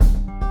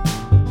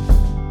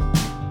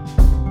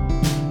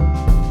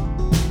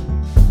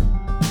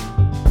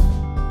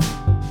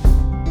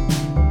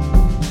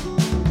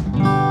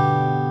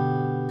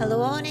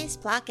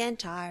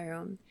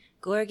facentarum,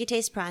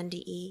 gorgites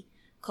prandii,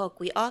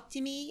 quoque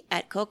optimi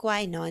et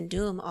quoque non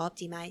dum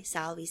optimi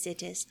salvi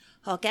sitis,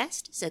 hoc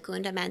est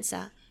secunda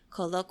mensa,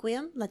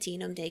 colloquium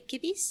Latinum de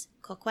cibis,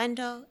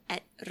 quoquendo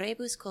et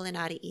rebus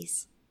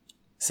culinariis.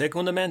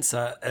 Secunda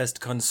mensa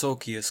est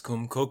consocius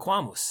cum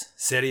quoquamus,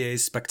 serie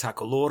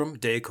spectaculorum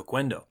de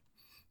quoquendo.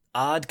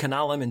 Ad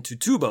canalem in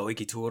tutubo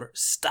igitur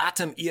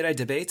statum ire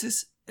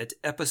debatis et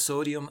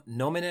episodium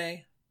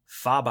nomine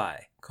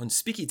fabae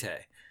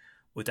conspicite,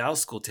 ut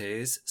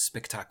auscultes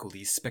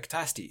spectaculis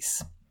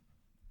spectastis.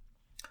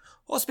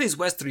 Hospes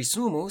vestris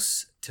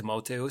sumus,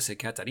 Timotheus et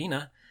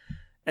Catarina,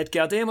 et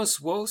gaudemus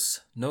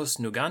vos nos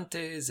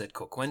nugantes et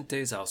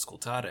quoquentes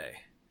auscultare.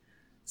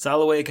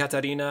 Salve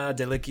Catarina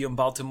delicium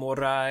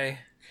Baltimorae.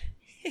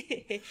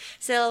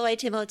 Salve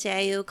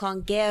Timotheu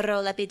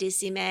congero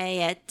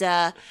lepidissime et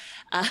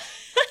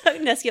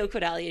nescio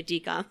quodalia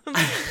dicam.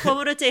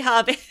 Commodo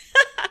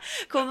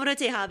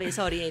te habes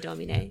hodie,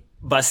 Domine.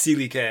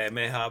 Basilicae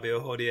me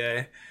habeo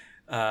hodie,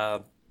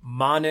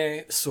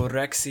 mane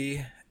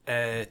surrexi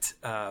et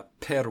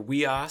per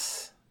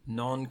vias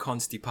non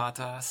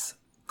constipatas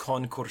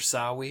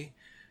concursavi,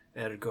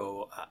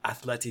 ergo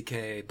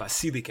athleticae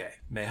basilicae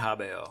me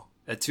habeo.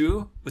 Et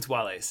tu, ut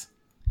vales?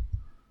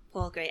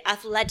 Pulcre,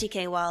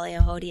 athleticae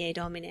valeo hodie,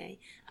 Domine.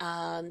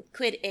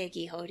 Quid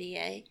egi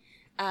hodie?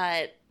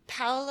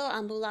 Paulo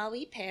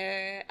ambulavi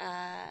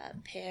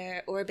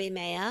per orbe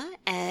mea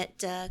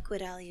et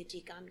quid alia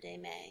dicam de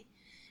me.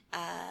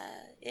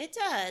 It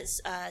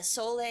does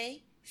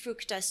sole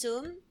fructa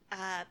sum,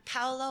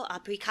 Paulo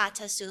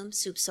apricata sum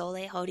sub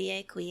sole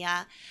hodie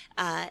quia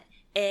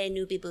e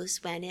nubibus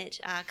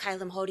venit,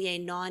 caelum hodie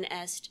non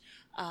est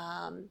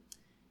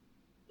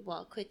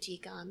quid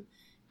dicam,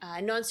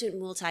 non sunt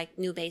multae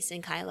nubes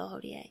in caelo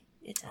hodie.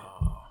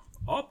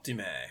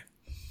 Optime.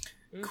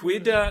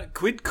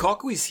 Quid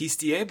coquis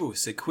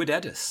histiebus et quid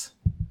edis?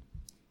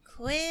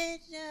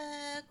 Quid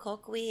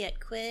coqui et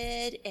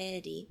quid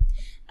edi.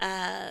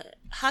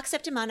 Hoc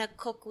septimana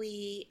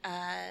coqui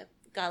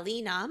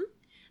gallinam,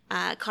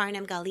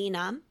 carnem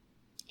gallinam,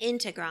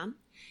 integram,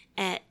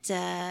 et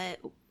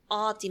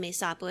optime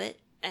sapuit,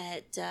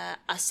 et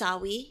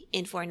asavi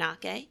in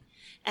fornace,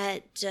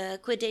 et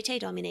quid de te,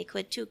 Domine,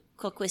 quid tu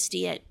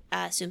coquisti et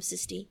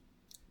subsisti?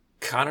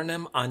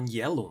 Carnem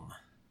agnellum,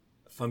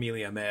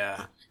 familia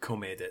mea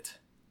comedit.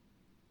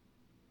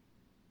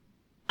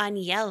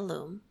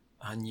 Agnellum?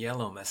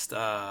 Agnellum est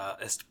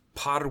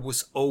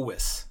parvus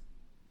ovis.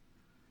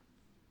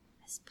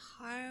 Est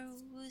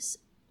parvus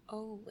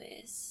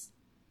ovis.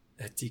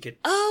 Et dicit...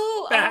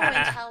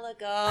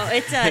 Inteligo.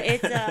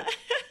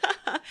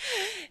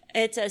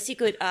 It's a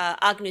sicut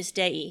agnus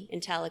Dei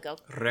inteligo.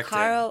 Recte.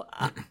 Caro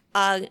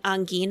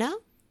angina?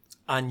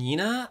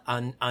 Agnina,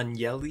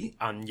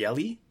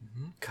 agnelli,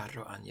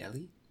 caro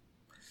agnelli.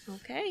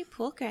 Okay,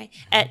 pulcre.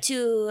 Et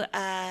tu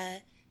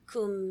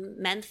cum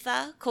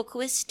mentha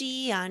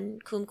coquisti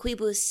cum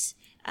quibus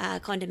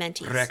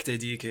condimentis? Recte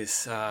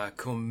dicis,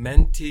 cum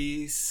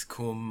mentis,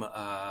 cum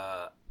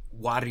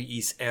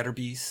variis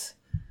herbis,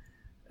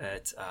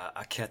 et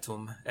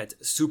acetum, et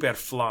super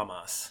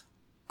flammas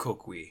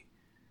coqui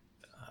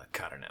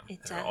carnem,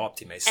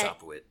 optime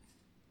sapuit.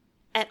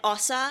 Et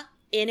ossa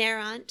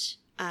inerant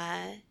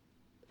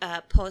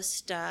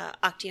post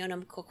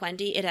actionem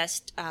quoquendi, it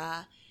est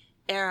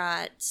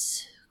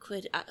erat,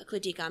 quid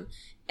dicam,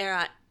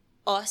 erat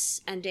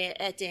os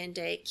et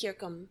ende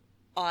circum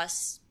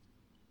os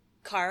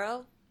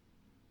caro?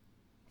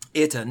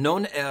 Ita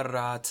non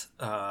erat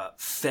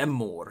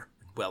femur,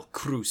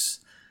 crus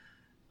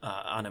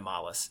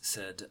animalis,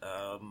 sed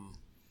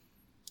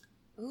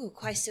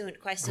quae sunt?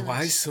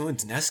 Quae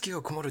sunt?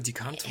 Nescio commodo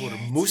dicantur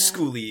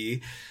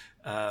musculi,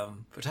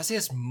 potasse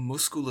est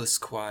musculus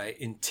quae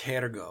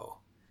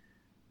intergo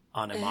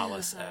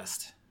animalis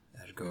est.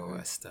 Ergo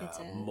est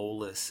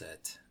mollis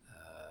et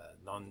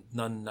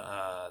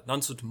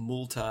non sunt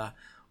multa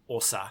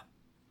ossa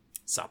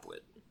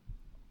sapuit.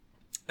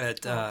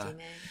 Et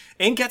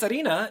in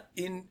Catarina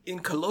in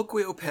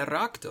colloquio per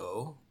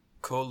acto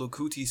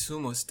collocuti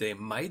sumus de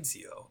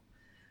Maezio,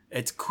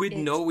 et quid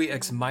novi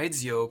ex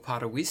Maezio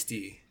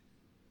paravisti?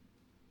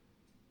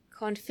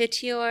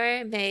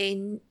 Confitior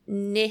me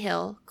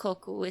nihil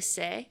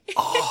coquisse.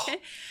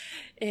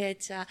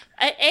 Et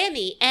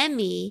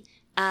emi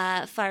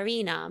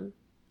farinam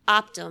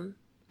optum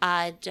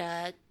ad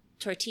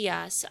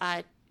tortillas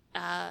ad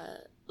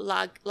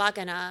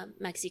lagana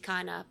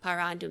mexicana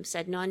parandum,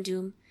 sed non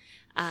dum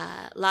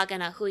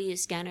lagana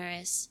huius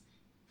generis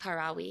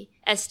paravi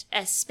est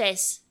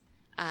spes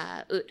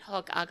ut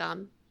hoc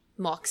agam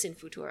mox in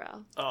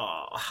futuro.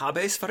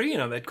 Habes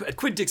farinam, et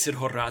quid dixit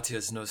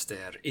Horatius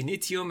noster?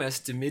 Initium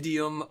est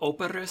medium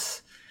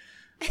operis?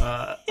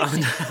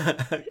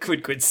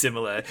 Quid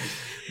simile,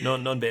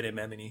 non bene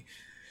memini.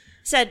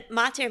 Sed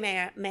mater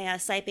mea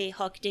saepe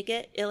hoc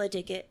dicit, illa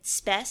dicit,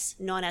 spes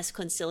non est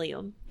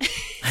concilium.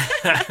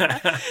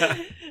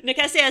 Nec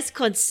est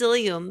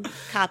concilium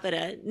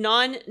capita,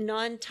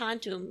 non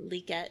tantum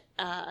licet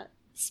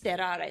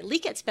sperare.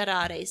 Licet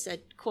sperare,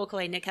 sed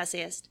quoque nec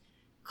est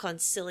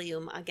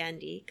concilium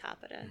agendi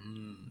capita.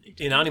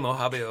 In animo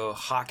habeo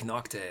hac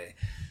nocte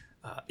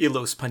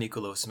illos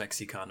paniculos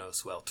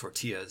mexicanos vel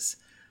tortillas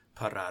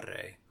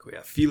parare,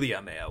 quia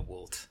filia mea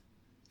vult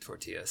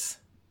tortillas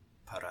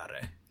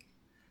parare.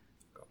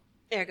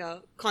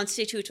 Ergo,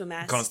 constitutum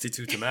est.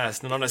 Constitutum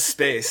est, non est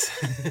space.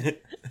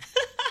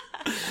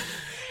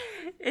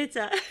 It's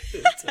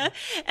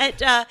et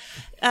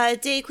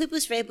de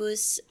quibus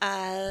rebus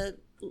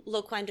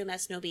loquendum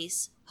est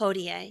nobis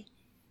hodie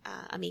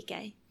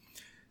amicae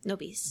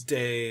nobis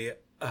De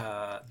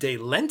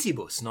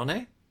lentibus,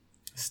 nonne?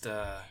 Est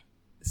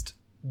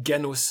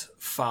genus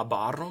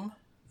fabarum,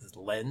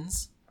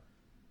 lens.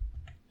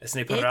 Est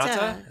ne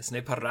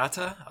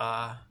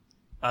parata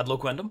ad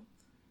loquendum?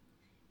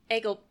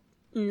 ego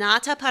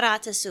nata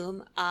parata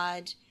sum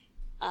ad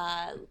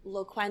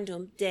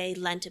loquendum de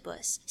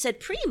lentibus. Sed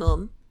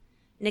primum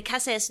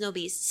necesse est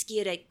nobis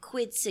scire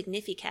quid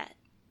significat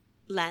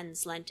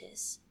lens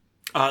lentis.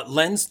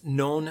 Lens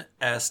non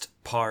est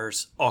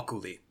pars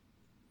oculi.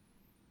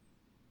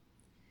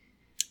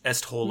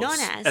 Est holus. Non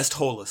est. Est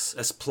holus.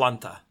 Est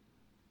planta.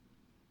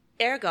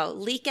 Ergo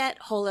licet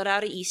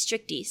holerarii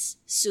strictis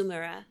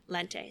sumera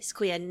lentes,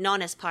 quia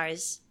non est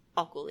pars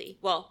oculi.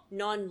 Well,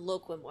 non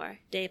loquimur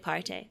de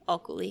parte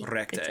oculi.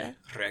 Recte.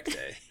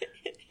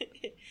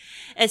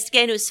 Est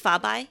genus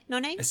fabae,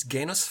 nonne? Est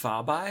genus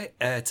fabae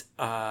et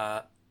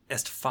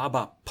est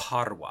faba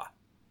parva.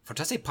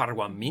 Fortasse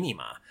parva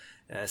minima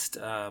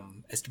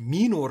est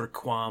minor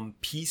quam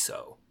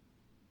piso.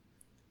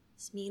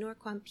 Est minor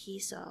quam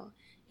piso.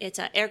 Et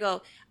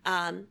ergo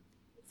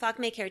fac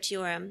me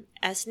certiorum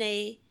est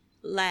ne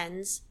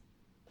lens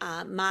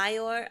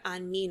maior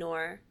an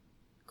minor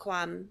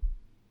quam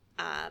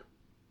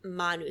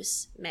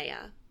manus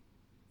mea.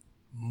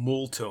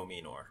 Multo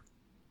minor.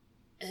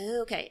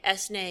 Okay,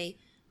 est ne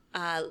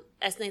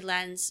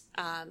lens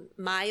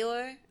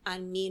maior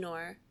an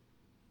minor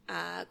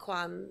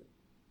quam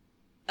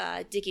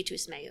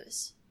digitus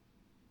meus.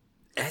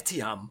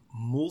 Etiam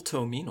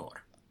multo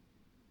minor.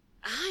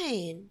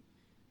 Ein.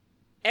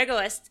 Ergo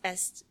est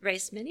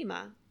res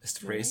minima.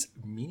 Est res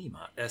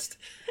minima. Est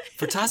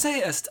fortasse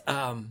est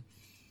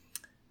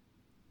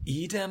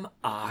idem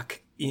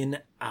ac in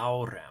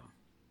aurem.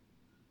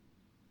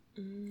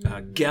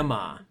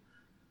 Gemma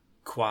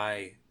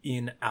quae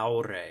in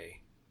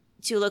aure.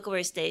 Tu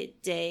loquors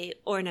de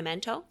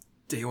ornamento.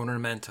 De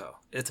ornamento.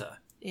 Ita.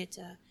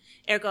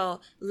 Ergo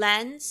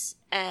lens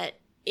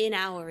et in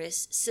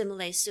auris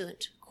simile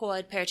sunt,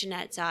 quod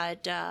pertinet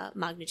ad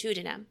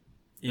magnitudinem.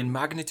 In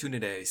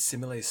magnitudine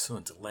simile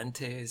sunt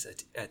lentes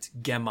et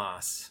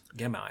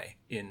gemmae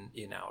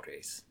in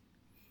aures.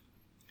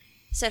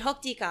 Sed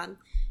hoc dicam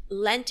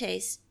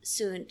lentes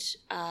sunt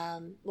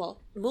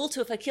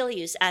multo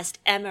facilius est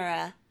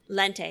emera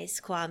lentes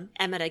quam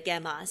emera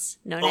gemmas,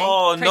 nonne?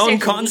 Oh, non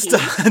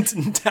constant.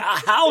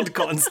 Haud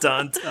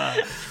constant.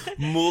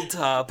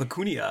 Multa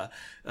pecunia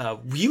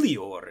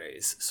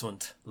viliores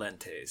sunt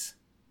lentes.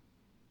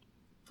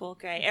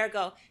 Pulchre.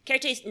 Ergo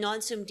certes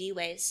non sum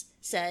dives,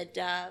 sed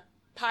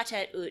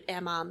patet ut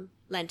emam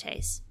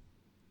lentes.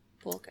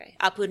 Pulchre.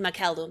 Apud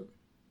macellum.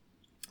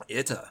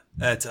 Ita.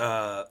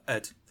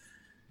 Et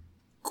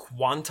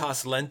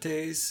quantas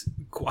lentes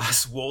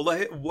quas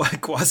vole,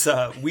 quas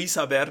vis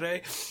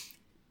habere,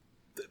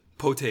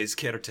 potes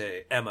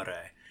certe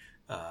emere,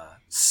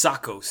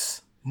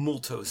 sacos,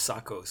 multos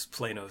sacos,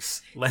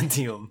 plenos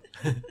lentium.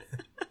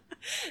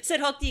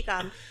 Sed hoc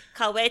dicam,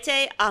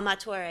 cavete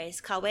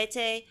amatores,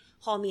 cavete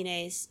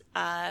homines,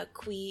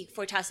 qui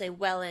fortasse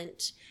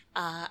velint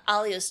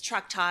alios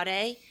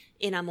tractare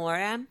in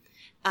amorem,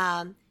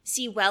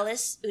 si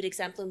velis ut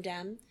exemplum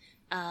dem,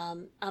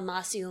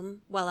 amasium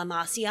vel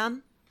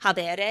amasiam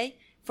habere,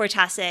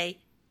 fortasse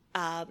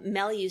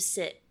melius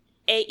sit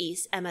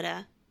eis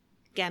emera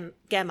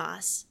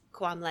gemmas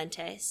quam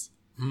lentes.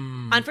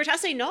 An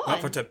fortasse non.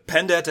 Forte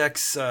pendet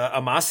ex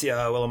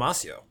amasia vel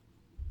amasio.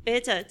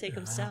 Ita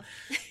tecum sta.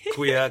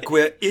 Quia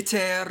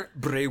iter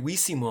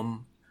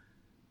brevissimum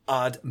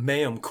ad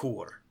meum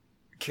cur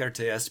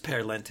certe est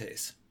per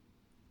lentes.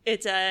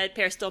 Ita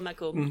per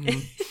stomachum.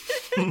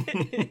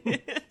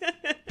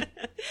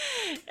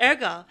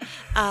 Ergo,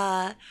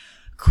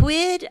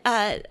 quid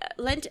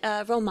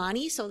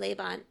Romani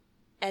solebant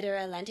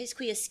edere lentes,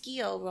 quia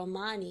scio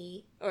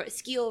Romani or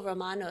scio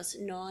Romanos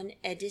non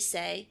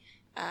edisse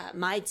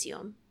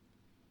maedium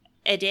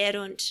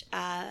ederunt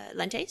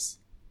lentes?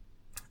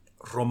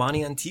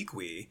 Romani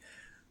antiqui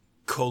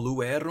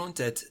colluerunt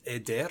et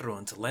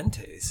ederunt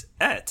lentes,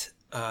 et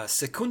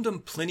secundum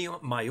Plinium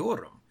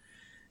Maiorum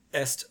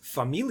est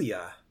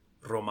familia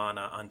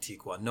Romana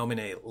antiqua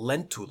nomine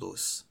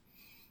Lentulus,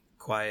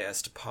 quae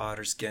est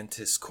pars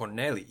gentis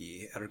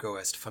Cornelii, ergo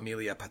est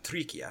familia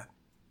Patricia,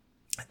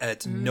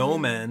 et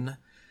nomen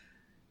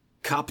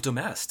captum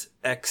est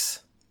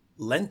ex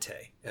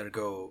Lente,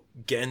 ergo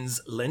gens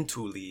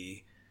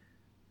Lentuli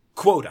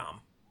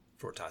quodam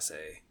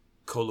fortasse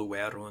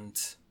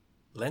colluerunt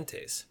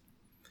lentes.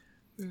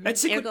 Et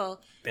sicut... Ergo...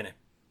 Bene.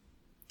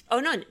 Oh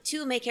non,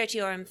 tu me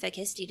certiorum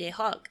fecisti de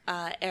hoc,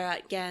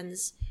 erat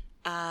gens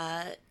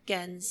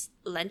gens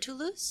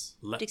lentulus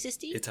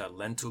dixisti. Ita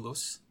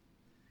lentulus.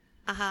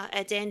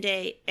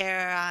 Edende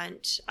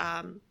erant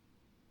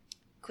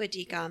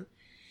quidicam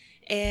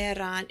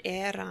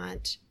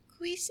erant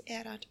quis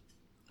erant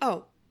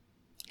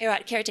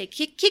erat certe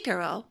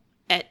cicero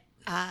et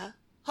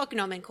hoc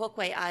nomen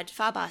quoque ad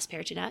fabas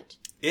pertinet.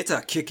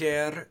 Ita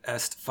cicer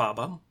est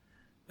faba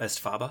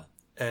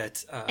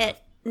et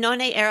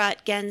nonne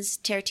erat gens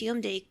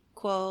tertium de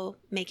quo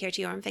me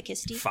certiorum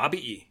fecisti.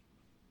 Fabii.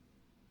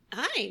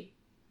 Ai.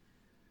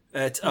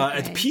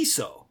 Et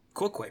piso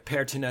quoque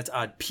pertinet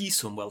ad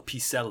pisum vel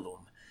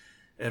pisellum.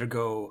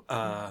 Ergo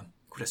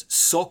quis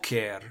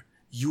socer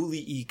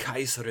Julii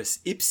Caesaris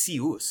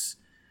ipsius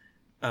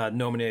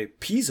nomine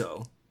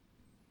Piso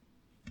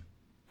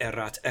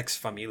erat ex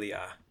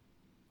familia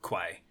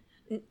quae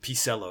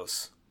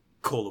Pisellos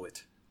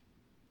coluit.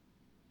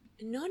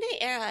 Nonne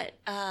erat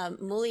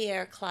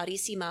mulier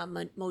Claudissima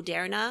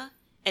moderna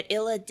et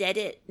illa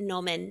dedit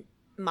nomen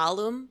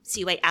malum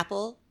sive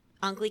apple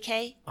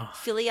Anglicae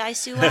filiae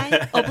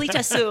suae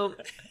oblita sum.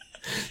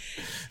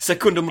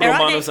 Secundum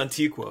Romanos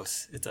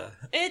antiquos ita.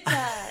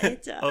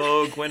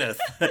 Oh, Gwyneth.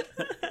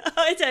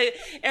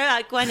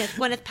 Erat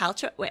Gwyneth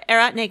Paltrow.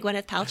 Erat ne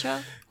Gwyneth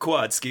Paltrow.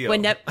 Quod scio.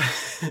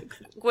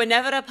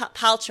 Gwynevra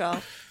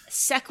Paltrow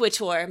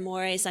sequitur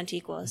mores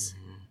antiquos.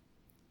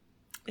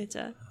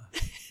 Ita.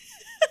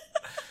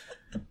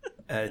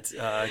 Et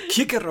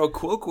Cicero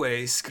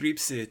quoque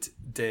scripsit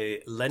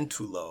de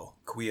lentulo,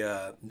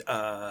 quia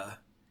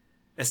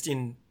est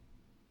in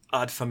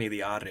ad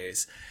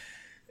familiares.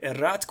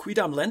 Erat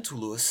quidam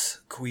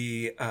lentulus,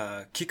 qui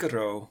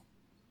Cicero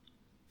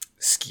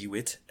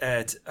scivit,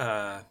 et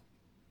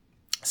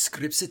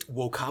scripsit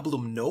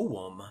vocabulum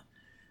novum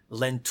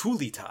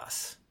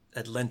lentulitas,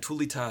 et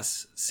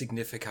lentulitas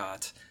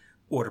significat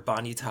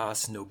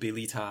urbanitas,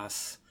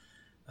 nobilitas,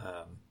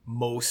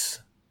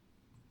 mos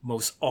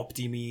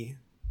optimi,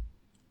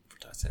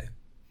 portate.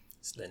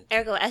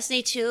 Ergo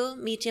esne tu,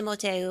 mi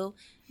Timoteu,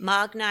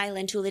 magnae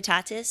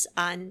lentulitatis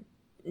an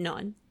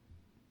non.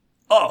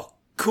 Oh,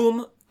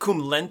 cum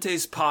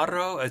lentes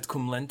paro et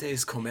cum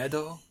lentes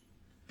comedo,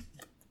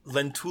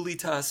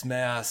 lentulitas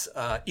meas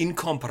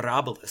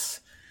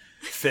incomparabilis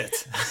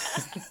fit.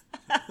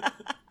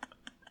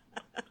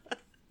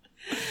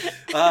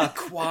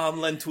 Quam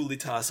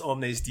lentulitas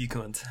omnes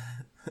dicunt.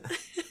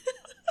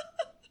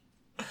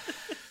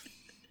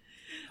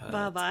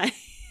 Bye-bye.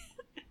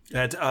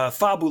 Et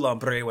fabulam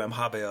brevem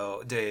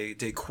habeo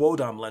de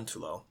quodam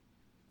lentulo,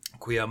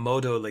 quia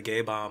modo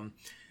legebam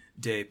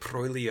de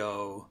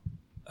proilio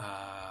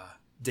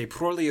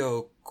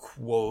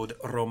quod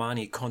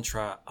Romani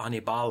contra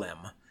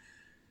Annibalem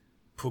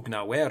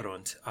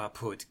pugnaverunt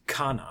apud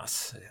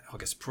canas,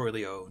 hoc est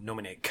proilio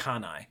nomine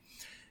canae,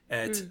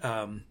 et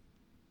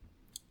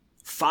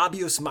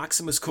Fabius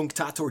Maximus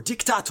Cunctator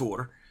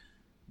Dictator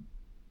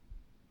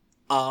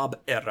ab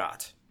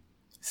erat,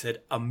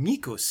 sed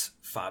amicus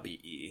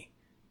Fabii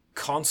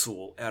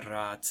consul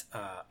erat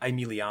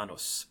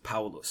Aemilianus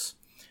Paulus,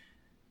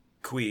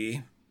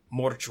 qui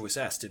mortuus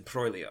est in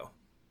proilio,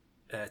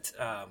 et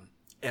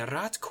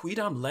erat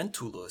quidam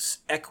lentulus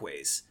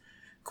eques,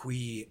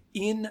 qui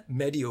in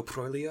medio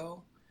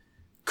proilio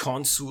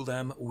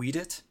consulem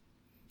vidit,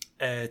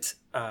 et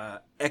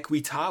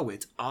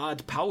equitavit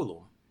ad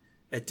Paulum,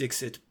 et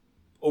dixit,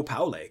 O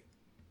Paule,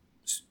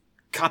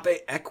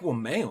 cape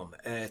equum meum,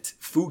 et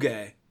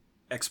fuge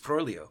ex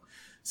proilio,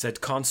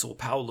 sed consul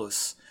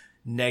Paulus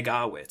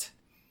negavit,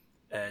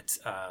 et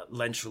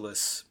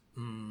lentulus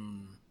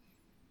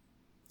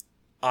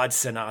ad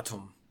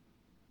senatum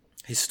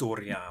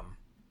historiam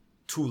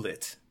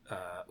tulit,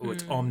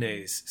 ut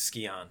omnes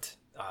sciant,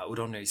 ut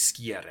omnes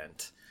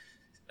scierent,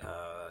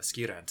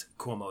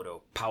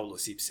 quomodo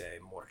Paulus ipse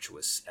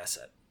mortuus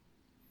esset.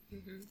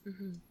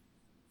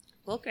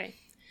 Okay.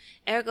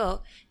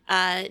 Ergo,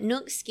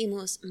 nunc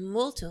scimus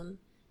multum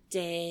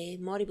de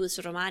moribus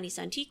Romanis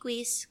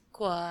antiquis,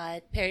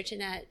 quod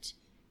pertinent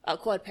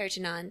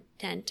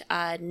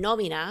ad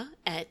nomina,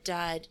 et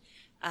ad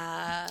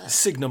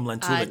signum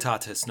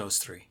lentulitatis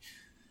nostri.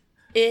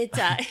 It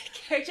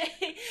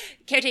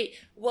certe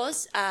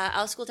vos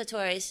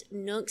auscultatores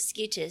nunc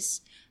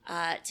scitis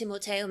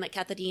Timoteum et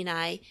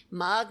Catarinae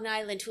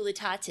magnae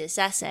lentulitatis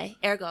esse,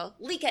 ergo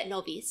licet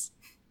nobis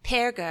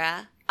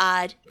pergera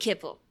ad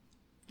Cippo.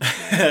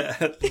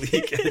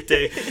 Licet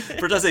de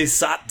pertase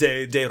sat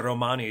de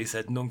Romanis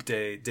et nunc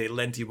de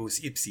lentibus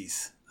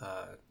ipsis.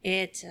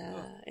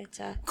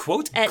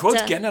 Quod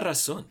genera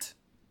sunt?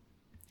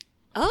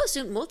 Oh,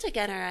 sunt multa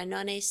genera,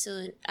 nonne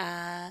sunt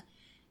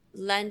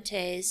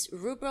lentes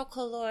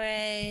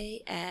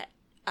rubrocolore et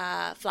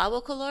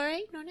flavocolore,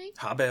 nonne?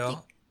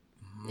 Habeo.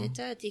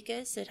 Ita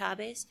dices et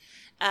habes.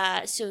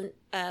 Sunt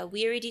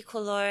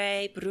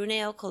viridicolore,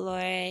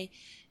 bruneocolore,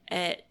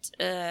 et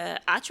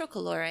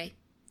atrocolore.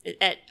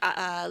 Et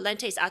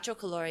lentes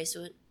atrocolore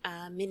sunt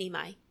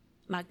minimae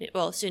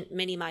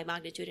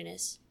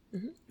magnitudinis.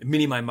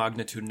 Minimae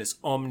magnitudinis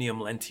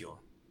omnium lentium.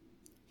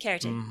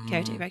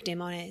 Certe recte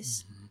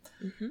mones.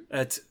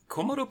 Et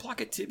commodo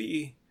placet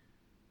tibi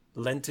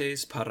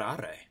lentes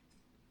parare?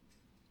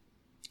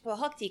 Well,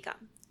 hoc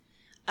dicam.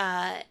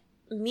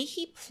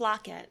 Mihi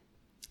placet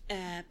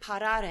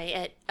parare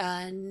et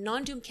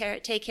non dum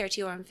te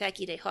certiorum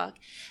fecide hoc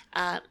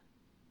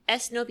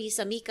est nobis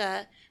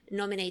amica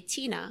nomine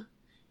Tina,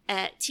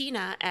 et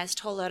Tina est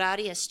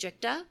toleraria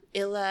stricta,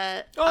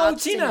 illa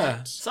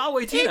Tina!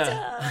 Salve,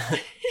 Tina!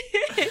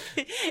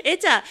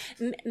 Ita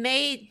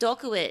me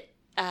docuit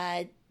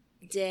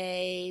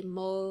de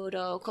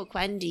modo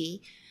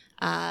coquendi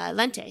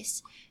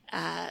lentes,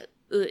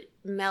 ut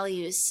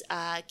melius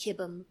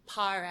cibum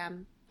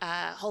param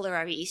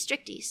holerari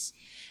strictis,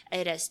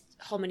 et est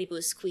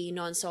hominibus qui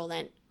non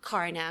solent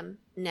carnem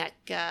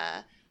nec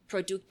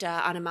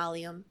producta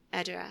animalium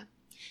edera.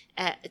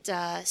 Et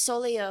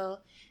solio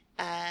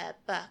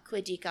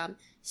quid dicam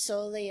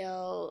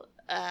solio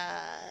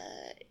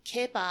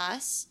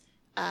cepas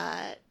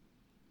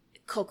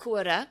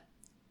cocura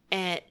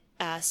et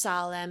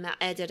salem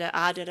edera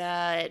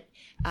adera et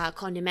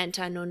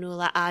condimenta non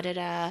nulla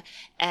adera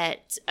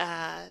et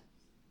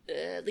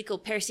lico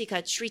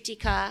persica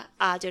tritica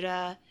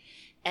adera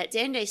et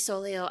dende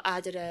solio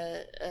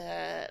adera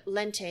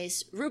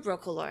lentes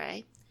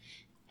rubrocolore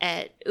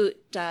et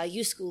ut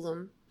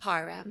iusculum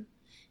param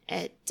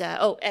et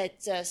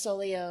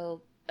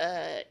solio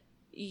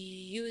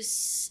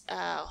ius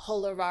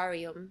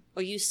holorarium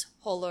or ius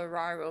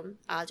holorarum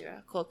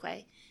adera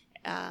quoque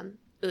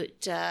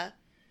ut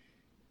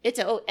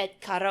et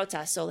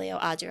carota solio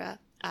adera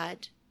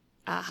ad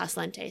has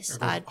lentes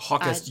ad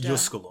hoc est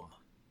iusculum.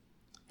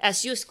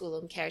 Est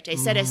iusculum certe,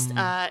 sed est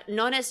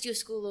non est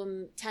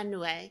iusculum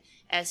tenue,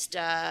 est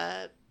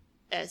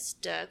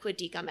quid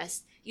dicam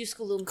est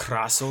iusculum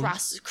crassum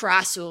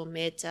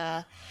est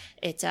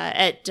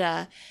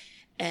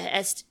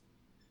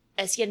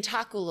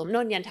ientaculum,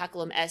 non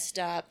ientaculum, est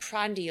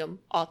prandium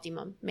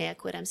optimum, mea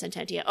quidem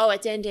sententia.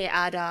 Et ende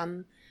ad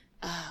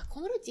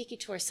quomodo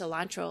dicitur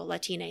cilantro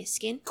latine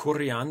skin?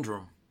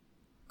 Coriandrum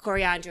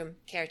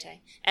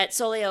Certe. Et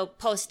solio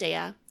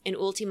postea in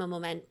ultimo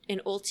momento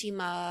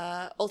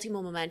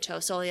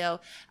solio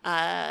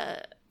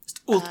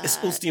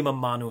est ultima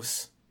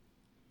manus.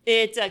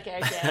 It's a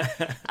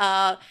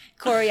certe.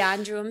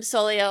 Coriandrum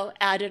solio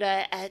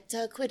addera et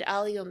quid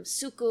alium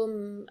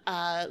succum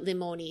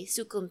limoni,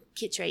 succum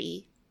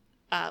citrei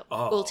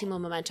ultimo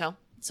momento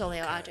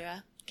solio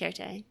addera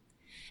certe.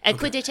 Et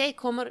quid de te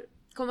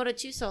commodo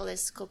tu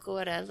solis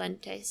cocora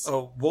lentes?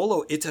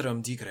 Volo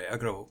iterum dicere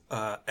agro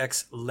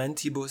ex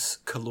lentibus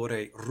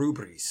colore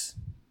rubris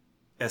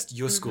est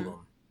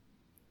iusculum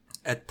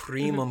et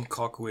primum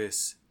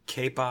coquis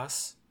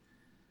cepas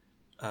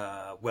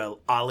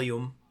vel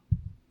alium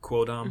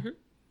quodam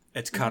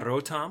et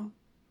carotam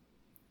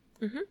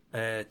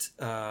et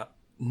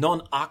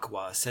non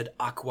aqua sed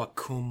aqua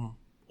cum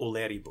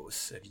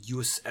oleribus et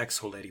ius ex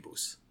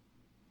oleribus.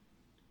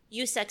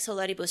 Ius ex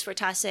oleribus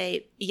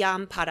fortasse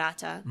iam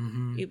parata.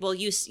 Well,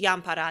 ius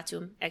iam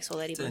paratum ex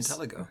oleribus.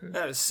 Intelligo.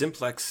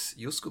 Simplex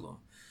iusculum.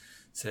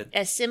 Sed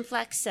Est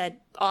simplex sed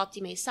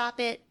optime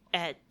sapit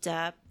et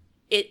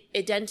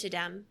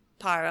identidem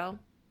paro.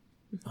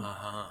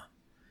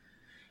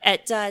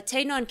 Et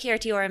te non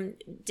certiorum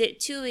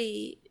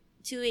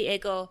tui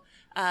ego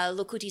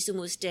locuti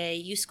sumus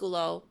de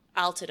iusculo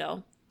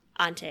altido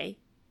ante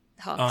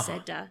hoc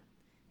sed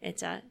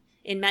et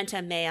in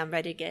mentem meam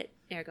redigit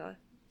ergo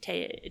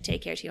te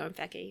certiorum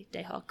feci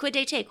de hoc. Quid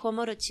de te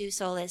quomodo tu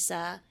solis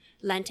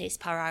lentes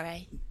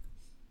parare?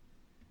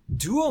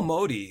 duo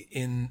modi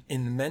in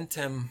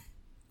mentem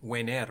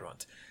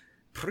venerunt.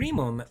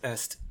 Primum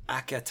est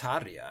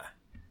acetaria,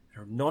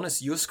 non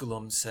est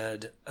iusculum,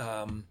 sed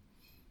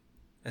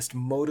est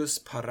modus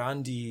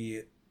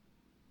parandi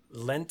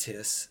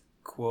lentis,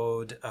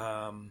 quod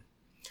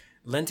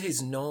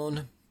lentes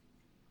non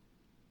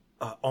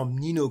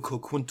omnino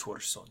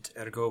coquuntur sunt,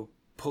 ergo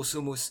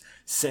possumus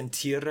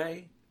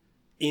sentire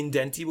in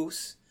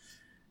dentibus,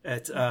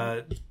 et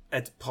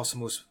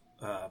possumus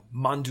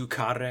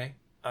manducare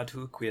ad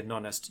hoc, quia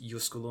non est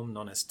iusculum,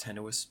 non est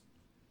tenuis.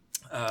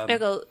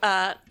 Ergo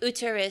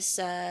uteris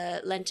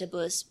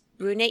lentibus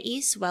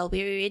bruneis vel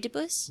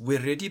viridibus?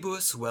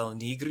 Viridibus vel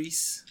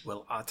nigris,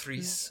 vel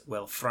atris,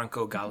 vel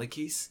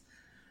franco-gallicis,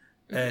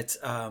 et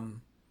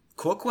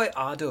quoque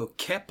ado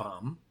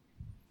cepam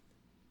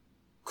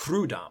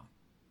crudam,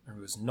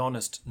 ergus non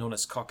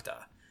est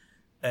cocta,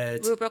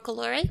 et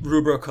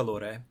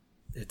rubrocolore,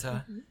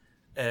 ita,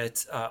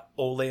 et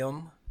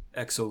oleum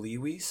ex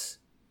olivis,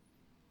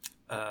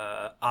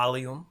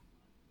 alium,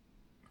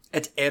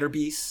 et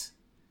herbis,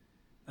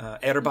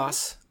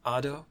 herbas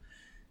ado,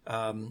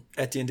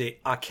 et inde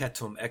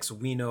acetum ex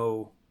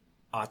vino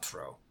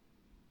atro.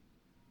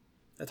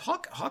 Et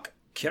hoc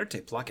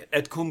certe placet,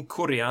 et cum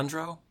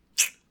coriandro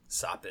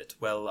sapit,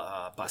 vel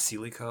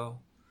basilico.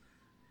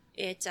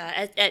 Et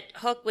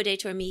hoc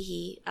videtur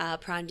mihi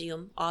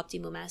prandium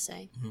optimum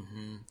esse.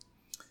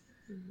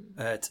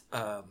 Et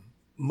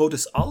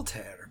modus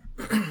alter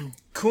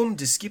cum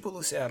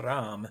discipulus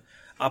eram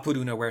apud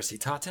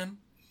universitatem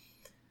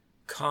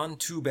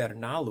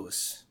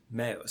contubernalus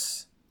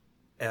meus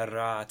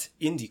erat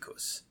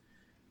indicus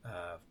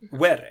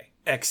vere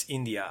ex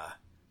India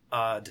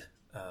ad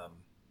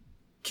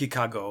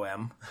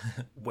kikagoem,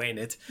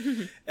 venit,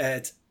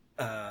 et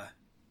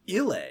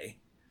ille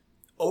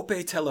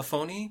ope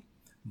telefoni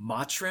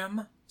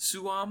matrem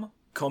suam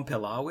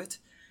compellavit,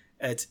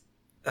 et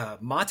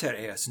mater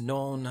eas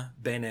non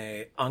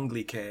bene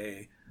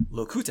Anglicae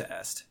locuta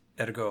est,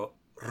 ergo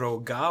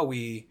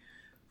rogavi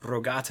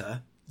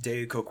rogata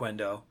Dei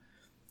quoquendo,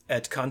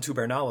 et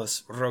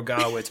contubernalis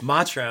rogavit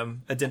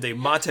matrem, et dende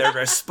mater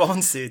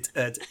responsit,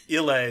 et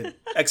ille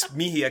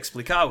mihi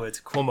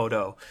explicavit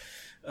quomodo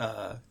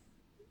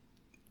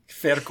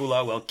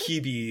fercula vel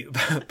cibi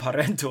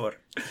parentur.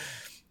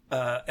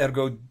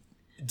 Ergo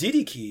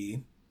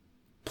didici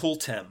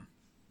pultem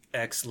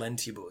ex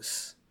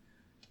lentibus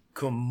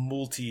cum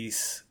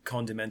multis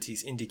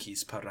condimentis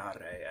indicis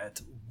parare,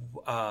 et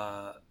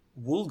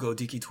vulgo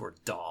dicitur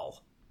dal.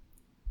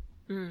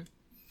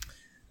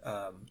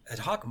 Et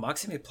hoc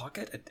maxime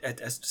placet et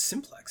est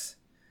simplex.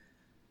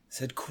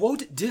 Sed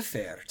quod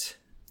differt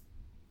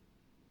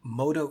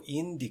modo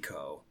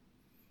indico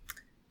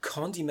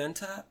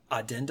condimenta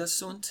addenda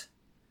sunt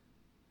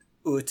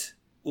ut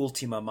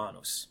ultima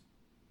manus.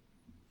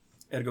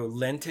 Ergo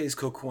lentes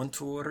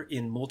coquuntur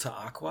in multa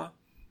aqua,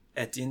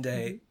 et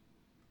inde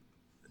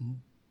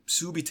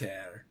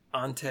subiter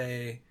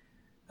ante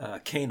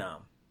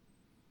cenam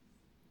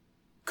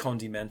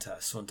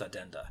condimenta sunt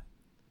addenda.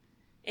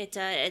 Et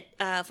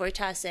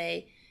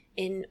fortasse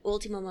in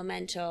ultimo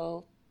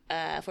momento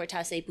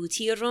fortasse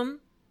butirum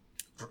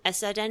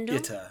est addendum.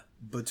 Ita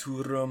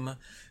buturum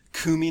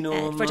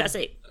cuminum fortasse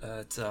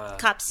et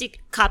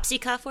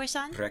capsica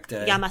forsan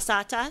recte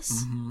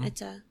yamasatas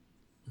et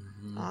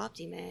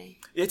optime.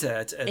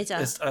 Ita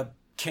est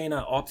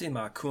cena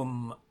optima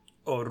cum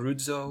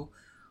oruzzo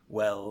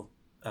vel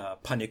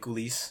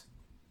paniculis.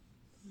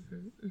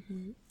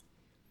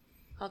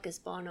 Hoc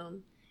est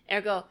bonum.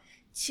 Ergo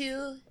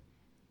tu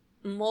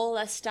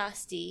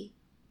molestasti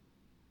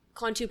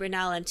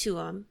contubernalem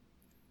tuum,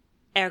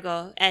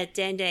 ergo et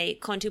dende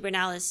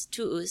contubernalis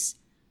tuus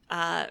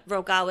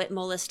rogavit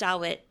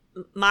molestavit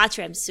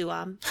matrem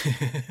suam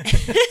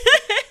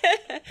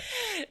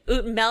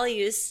ut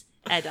melius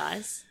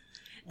edas.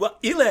 Well,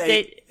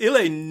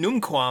 ille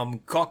nunquam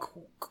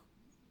coquit.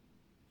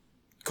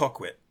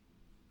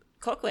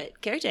 Coquit,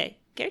 certe.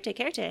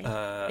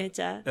 It's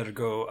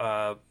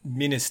ergo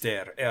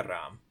minister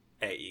eram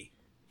ei.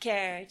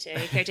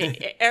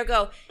 Certe.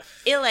 Ergo,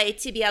 ille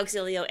tibi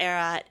auxilio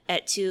erat,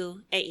 et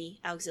tu ei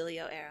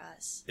auxilio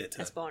eras.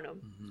 Est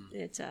bonum.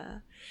 Et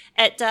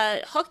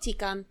hoc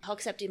ticam,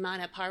 hoc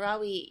septimana,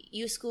 paravi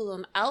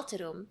iusculum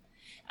alterum,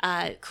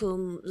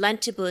 cum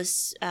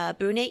lentibus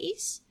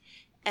bruneis,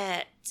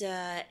 et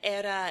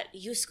erat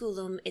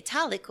iusculum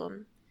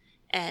italicum,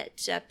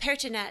 et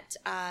pertinet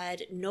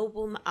ad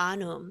novum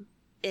annum,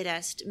 id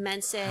est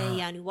mense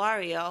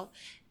Januario,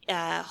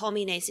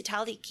 homines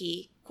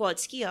italici, quod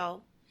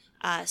scio,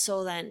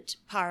 solent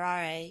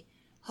parare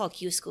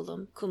hoc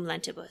iusculum cum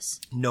lentibus.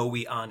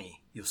 Novi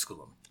anni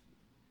iusculum.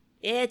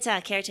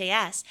 Ita certe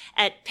est,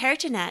 et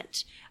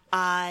pertinet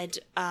ad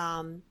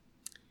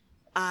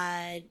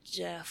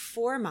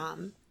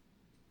formam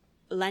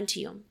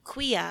lentium,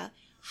 quia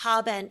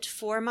habent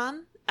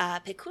formam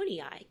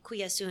pecuniae,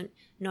 quia sunt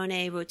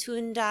nonne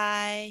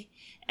rotundae,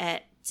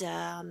 et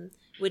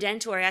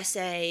videntur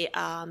esse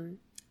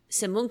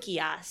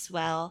semuncias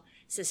vel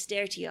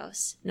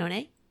sestertios,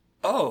 nonne?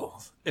 Oh,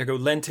 ergo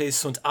lentes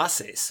sunt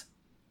asses.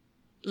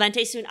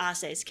 Lentes sunt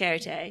asses,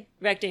 certe,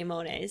 recte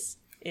mones.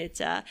 It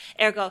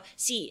ergo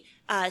si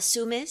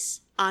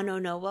sumis anno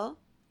novo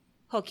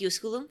hoc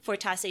iusculum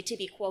fortasse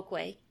tibi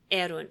quoque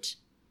erunt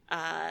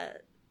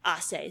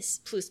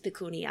asses plus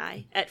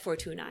pecuniae et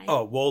fortunae.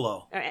 Oh,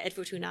 volo. Et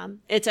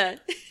fortunam. It's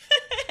et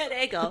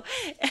ego.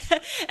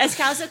 As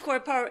causa cor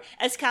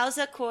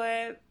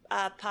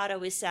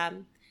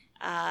parovisam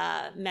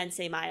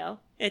mense maio.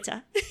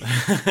 Ita.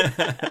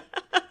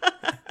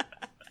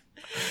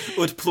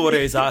 Ut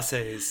plures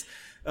asses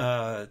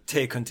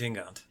te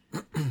contingant.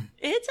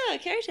 Ita,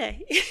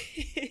 certe.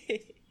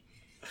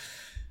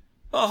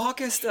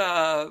 Hoc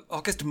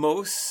est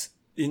mos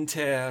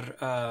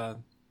inter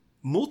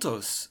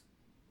multos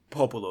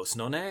populos,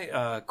 nonne?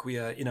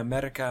 Quia in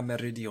America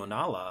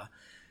meridionala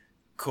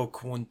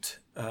coquunt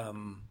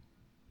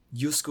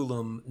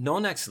iusculum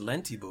non ex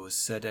lentibus,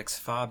 sed ex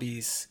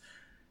fabis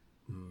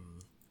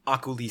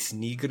aculis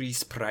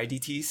nigris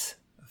praeditis,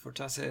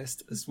 fortasse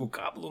est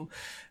vocabulum,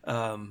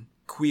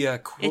 quia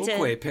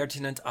quoque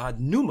pertinent ad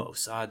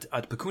numos,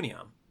 ad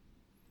pecuniam.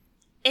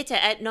 Ita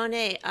et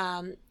nonne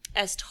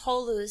est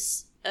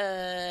holus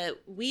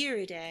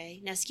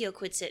viride nescio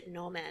quid sit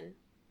nomen,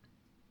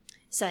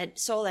 sed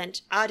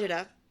solent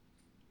adura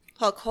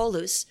hoc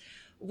holus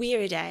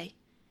viride,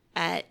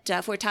 et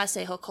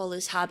fortasse hoc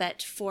holus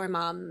habet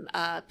formam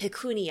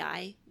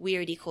pecuniae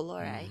viridi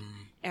colore.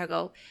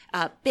 Ergo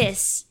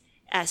bis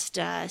est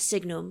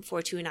signum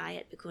fortunae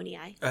et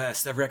pecuniae.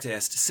 Est recte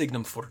est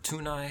signum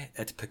fortunae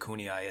et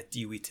pecuniae et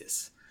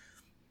divitis.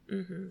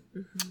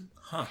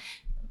 Huh.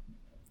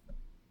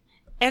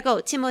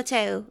 Ergo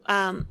Timoteu,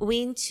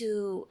 vin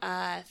tu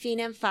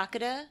finem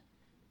facere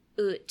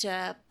ut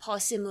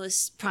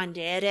possimus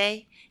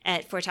prandere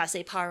et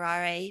fortasse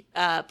parare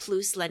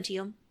plus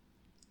lentium.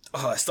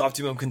 Est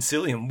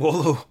concilium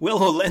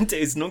velo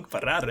lentes nunc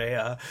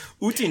parare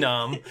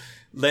utinam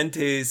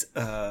lentes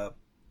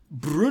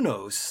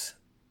brunos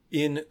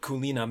in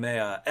culina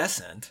mea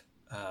essent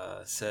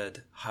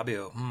sed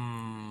habeo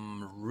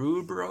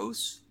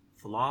rubros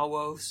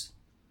flavos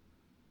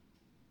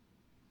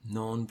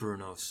non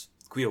brunos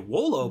quia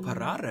volo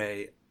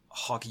parare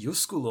hoc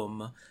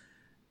iusculum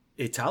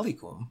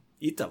italum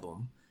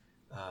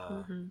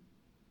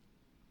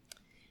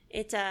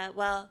It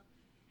well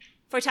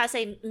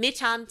fortasse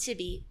mittam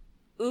tibi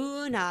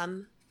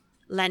unam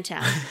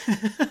lentam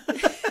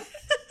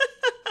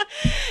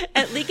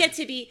et licet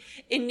tibi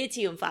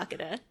initium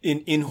facere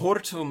in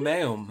hortum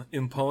meum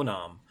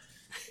imponam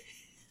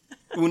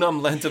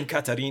unam lentum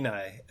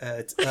Catarinae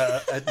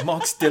et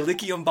mox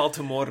delicium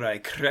Baltimorae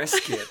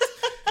crescit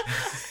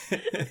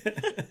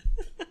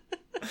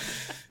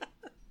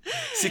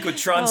sicut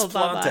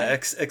transplanta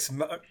ex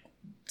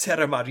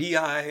terra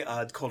Mariae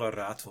ad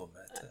coloratum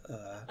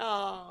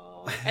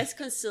est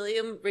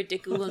concilium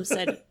ridiculum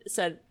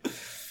sed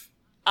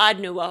ad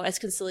nuo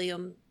est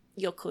concilium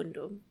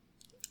iocundum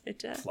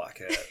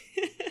placet.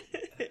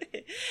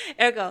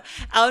 Ergo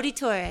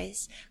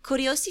auditores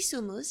curiosi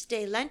sumus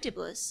de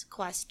lentibus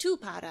quas tu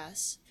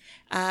paras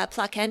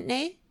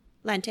placentne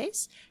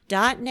lentes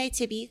dantne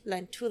tibi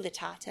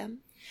lentulitatem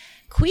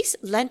quis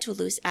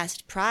lentulus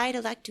est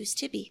praedilectus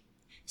tibi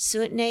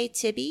sunt ne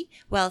tibi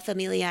vel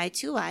familiae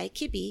tuae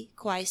cibi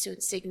quae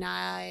sunt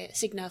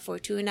signa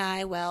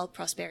fortunae vel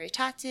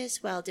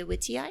prosperitatis vel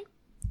divitiae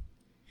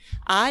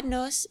ad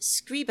nos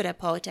scribere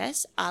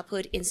potes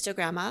apud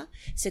Instagramma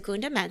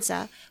secunda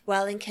mensa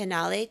vel in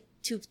canale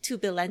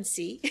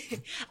tubilensi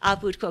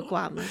apud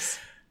quoquamus.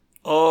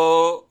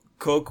 O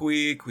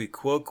coqui qui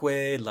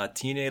quoque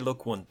latine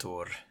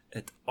loquuntur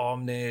et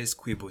omnes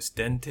quibus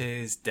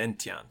dentes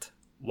dentiant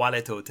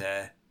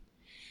valetote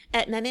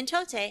Et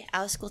mementote,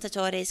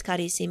 auscultatores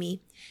carissimi,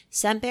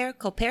 semper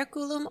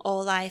coperculum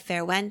olae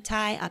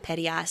ferventae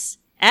aperias,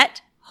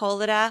 et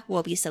holera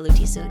vobis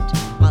saluti sunt.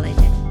 Vale.